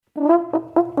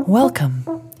Welcome.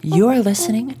 You're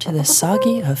listening to the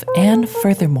Soggy of Anne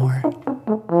Furthermore.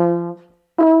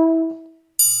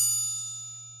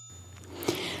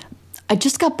 I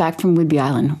just got back from Whidbey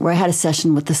Island, where I had a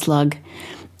session with the slug.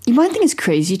 You might think it's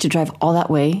crazy to drive all that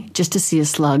way just to see a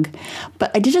slug,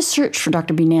 but I did a search for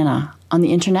Dr. Banana on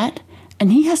the internet,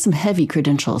 and he has some heavy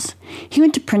credentials. He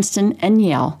went to Princeton and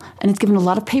Yale, and has given a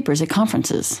lot of papers at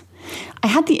conferences. I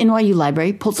had the NYU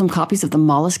library pull some copies of the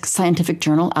Mollusk Scientific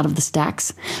Journal out of the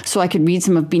stacks so I could read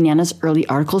some of Banana's early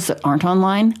articles that aren't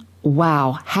online.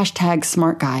 Wow,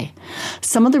 #smart guy.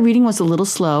 Some of the reading was a little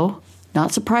slow,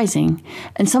 not surprising,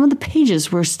 and some of the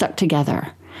pages were stuck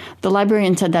together. The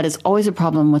librarian said that is always a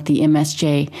problem with the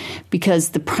MSJ because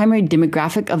the primary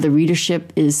demographic of the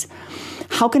readership is,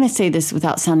 how can I say this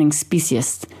without sounding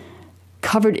specious,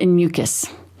 covered in mucus.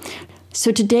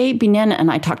 So today, Banana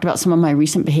and I talked about some of my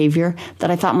recent behavior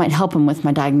that I thought might help him with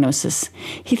my diagnosis.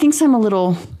 He thinks I'm a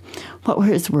little, what were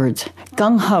his words?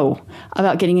 Gung-ho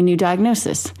about getting a new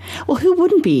diagnosis. Well, who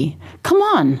wouldn't be? Come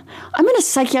on. I'm in a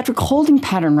psychiatric holding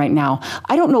pattern right now.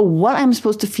 I don't know what I'm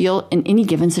supposed to feel in any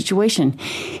given situation.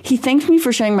 He thanked me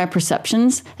for sharing my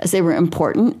perceptions as they were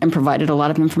important and provided a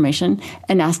lot of information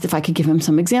and asked if I could give him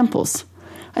some examples.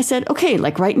 I said, okay,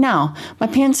 like right now, my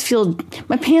pants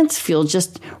feel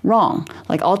just wrong,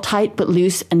 like all tight but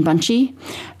loose and bunchy.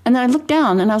 And then I looked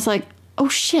down and I was like, oh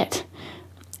shit.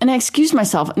 And I excused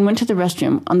myself and went to the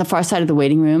restroom on the far side of the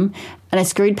waiting room, and I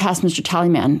scurried past Mr.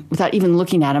 Tallyman without even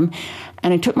looking at him,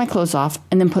 and I took my clothes off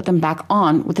and then put them back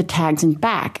on with the tags and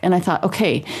back. And I thought,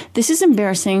 okay, this is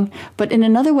embarrassing, but in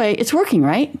another way, it's working,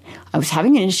 right? I was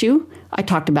having an issue. I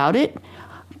talked about it.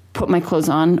 Put my clothes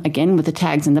on again with the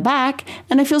tags in the back,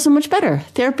 and I feel so much better.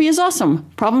 Therapy is awesome.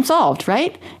 Problem solved,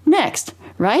 right? Next,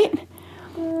 right?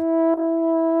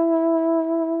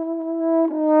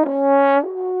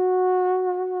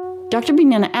 Dr.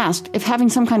 Banana asked if having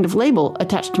some kind of label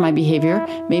attached to my behavior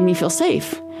made me feel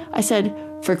safe. I said,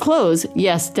 for clothes,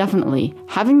 yes, definitely.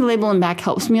 Having the label in back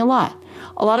helps me a lot.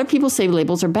 A lot of people say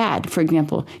labels are bad. For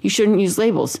example, you shouldn't use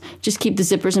labels. Just keep the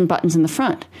zippers and buttons in the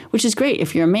front, which is great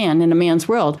if you're a man in a man's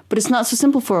world, but it's not so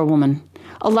simple for a woman.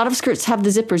 A lot of skirts have the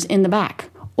zippers in the back.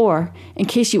 Or, in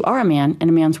case you are a man in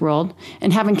a man's world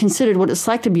and haven't considered what it's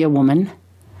like to be a woman,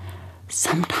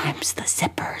 sometimes the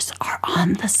zippers are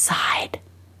on the side.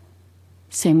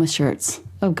 Same with shirts.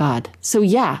 Oh, God. So,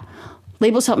 yeah.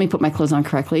 Labels help me put my clothes on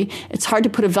correctly. It's hard to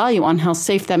put a value on how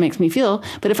safe that makes me feel,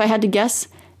 but if I had to guess,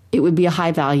 it would be a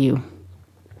high value.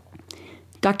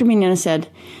 Dr. Banana said,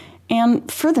 and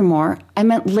furthermore, I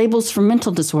meant labels for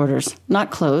mental disorders,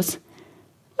 not clothes.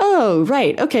 Oh,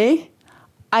 right, okay.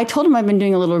 I told him I've been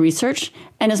doing a little research,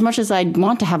 and as much as I'd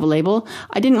want to have a label,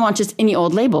 I didn't want just any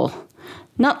old label.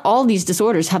 Not all these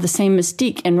disorders have the same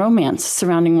mystique and romance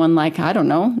surrounding one like, I don't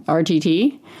know,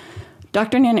 RTT.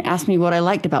 Dr. Nana asked me what I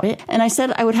liked about it, and I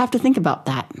said I would have to think about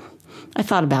that. I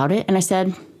thought about it, and I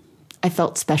said I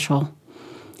felt special.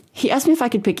 He asked me if I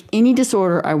could pick any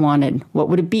disorder I wanted. What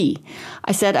would it be?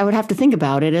 I said I would have to think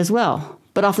about it as well.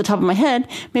 But off the top of my head,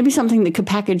 maybe something that could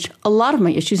package a lot of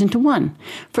my issues into one.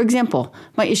 For example,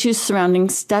 my issues surrounding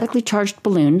statically charged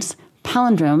balloons,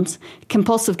 palindromes,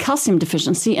 compulsive calcium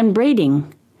deficiency, and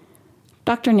braiding.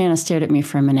 Dr. Nana stared at me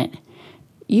for a minute.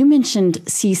 You mentioned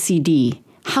CCD.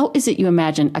 How is it you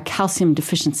imagine a calcium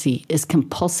deficiency is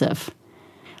compulsive?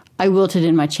 I wilted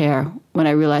in my chair when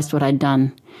I realized what I'd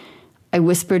done. I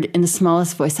whispered in the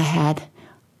smallest voice I had,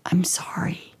 I'm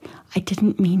sorry. I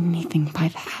didn't mean anything by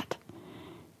that.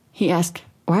 He asked,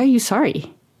 why are you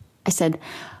sorry? I said,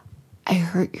 I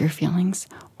hurt your feelings,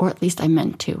 or at least I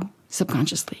meant to,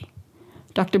 subconsciously.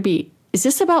 Dr. B, is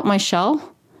this about my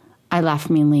shell? I laughed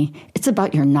meanly. It's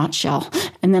about your not shell.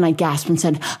 And then I gasped and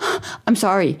said, I'm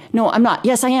sorry. No, I'm not.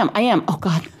 Yes, I am. Oh,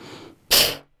 God.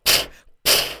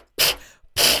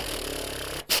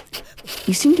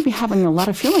 You seem to be having a lot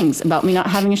of feelings about me not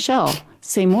having a shell.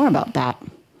 Say more about that.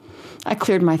 I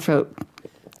cleared my throat.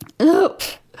 Oh,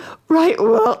 right,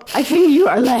 well, I think you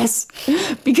are less,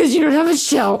 because you don't have a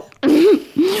shell.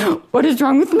 What is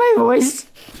wrong with my voice?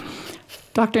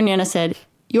 Dr. Nana said,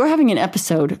 you're having an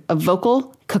episode of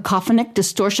vocal cacophonic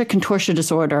distortia contortia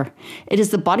disorder. It is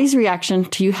the body's reaction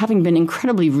to you having been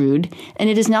incredibly rude, and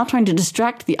it is now trying to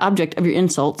distract the object of your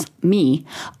insults, me,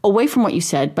 away from what you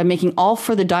said by making all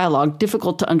further dialogue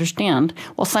difficult to understand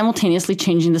while simultaneously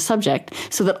changing the subject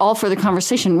so that all further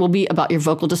conversation will be about your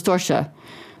vocal distortia.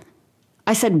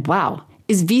 I said, wow,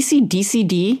 is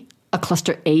VCDCD a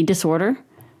cluster A disorder?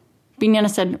 Banana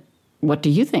said, what do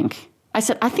you think? I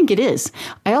said, I think it is.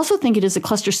 I also think it is a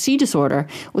cluster C disorder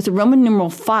with a Roman numeral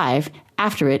 5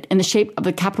 after it in the shape of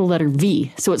the capital letter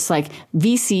V. So it's like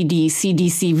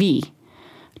VCDCDCV.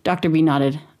 Dr. B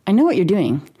nodded. I know what you're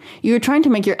doing. You were trying to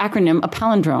make your acronym a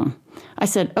palindrome. I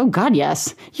said, oh God,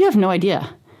 yes. You have no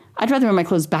idea. I'd rather wear my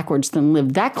clothes backwards than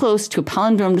live that close to a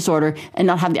palindrome disorder and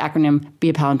not have the acronym be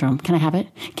a palindrome. Can I have it?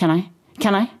 Can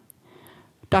I?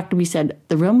 Dr. B said,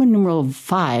 the Roman numeral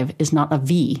 5 is not a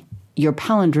V. Your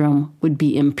palindrome would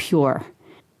be impure.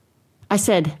 I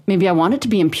said, maybe I want it to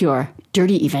be impure,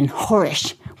 dirty even,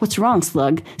 whorish. What's wrong,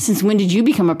 slug? Since when did you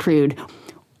become a prude?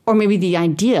 Or maybe the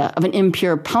idea of an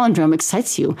impure palindrome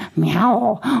excites you.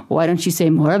 Meow. Why don't you say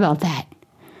more about that?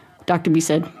 Dr. B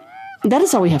said, that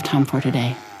is all we have time for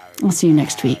today. I'll see you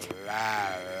next week.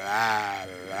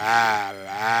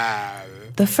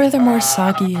 The Furthermore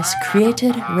Soggy is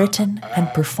created, written, and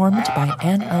performed by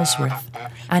Anne Ellsworth,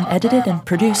 and edited and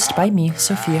produced by me,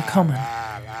 Sophia Coman.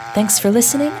 Thanks for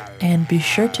listening, and be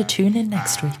sure to tune in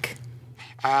next week.